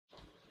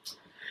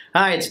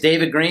Hi, it's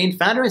David Green,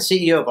 founder and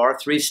CEO of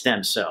R3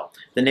 Stem Cell,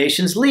 the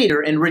nation's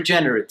leader in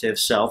regenerative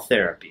cell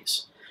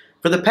therapies.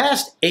 For the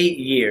past 8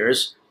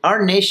 years,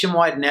 our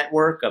nationwide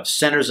network of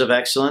centers of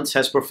excellence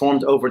has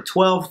performed over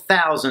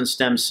 12,000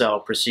 stem cell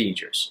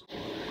procedures.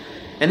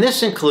 And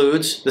this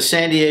includes the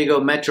San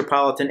Diego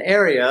metropolitan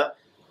area,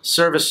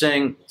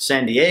 servicing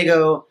San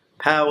Diego,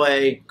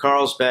 Poway,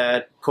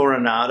 Carlsbad,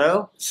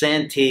 Coronado,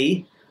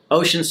 Santee,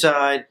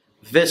 Oceanside,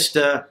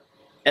 Vista,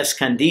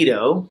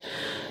 Escondido,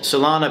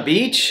 Solano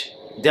Beach,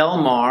 Del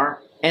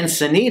Mar,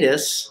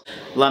 Encinitas,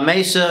 La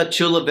Mesa,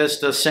 Chula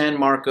Vista, San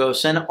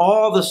Marcos, and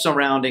all the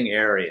surrounding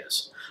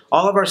areas.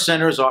 All of our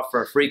centers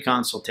offer a free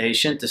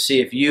consultation to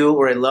see if you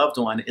or a loved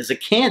one is a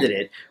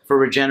candidate for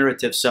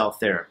regenerative cell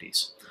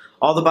therapies.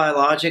 All the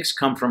biologics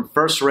come from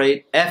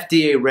first-rate,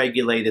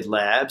 FDA-regulated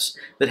labs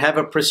that have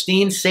a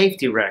pristine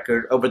safety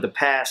record over the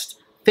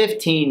past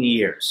 15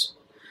 years.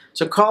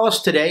 So call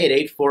us today at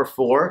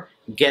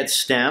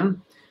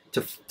 844-GET-STEM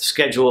to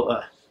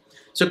schedule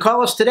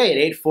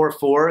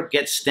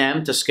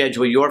GET-STEM to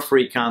schedule your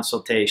free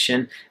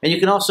consultation, and you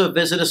can also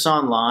visit us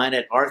online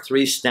at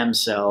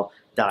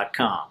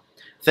r3stemcell.com.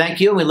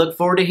 Thank you, and we look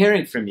forward to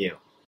hearing from you.